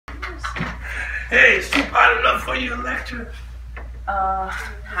Hey, soup hot enough for you, Electra?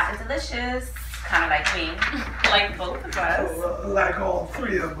 Hot and delicious. Kind of like me. Like both of us. Like all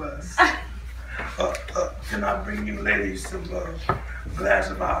three of us. Can I bring you ladies some glass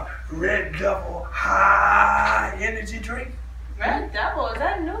of our Red Devil high energy drink? Red Devil? Is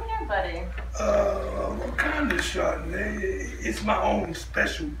that new here, buddy? What kind of Charrdonnay? It's my own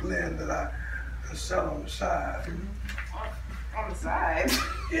special blend that I sell on the side. On the side?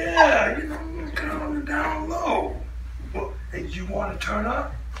 Yeah, you know, kind of down low. Well, hey, you want to turn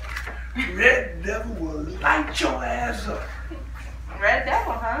up? Red Devil will light your ass up. Red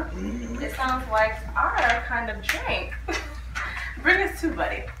Devil, huh? It sounds like our kind of drink. Bring us two,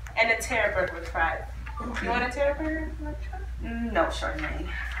 buddy. And a terror burger with fries. Okay. You want a terror burger? No, Charrdonnay.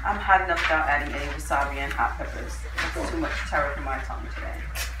 I'm hot enough without adding any wasabi and hot peppers. That's too much terror for my tongue today.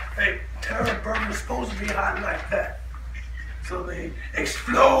 Hey, terror burger's supposed to be hot like that, so they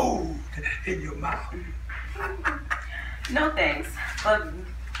explode in your mouth. No thanks, but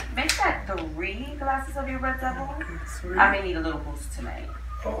make that 3 glasses of your Red Devil. Okay, 3. I may need a little boost tonight.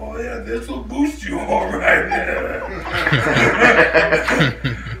 Oh yeah, this will boost you all right now.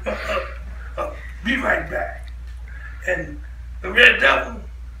 Be right back. And the Red Devil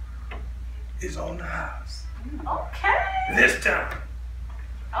is on the house. Okay. This time.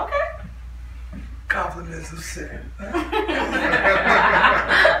 Okay. Compliments of sin. Hey,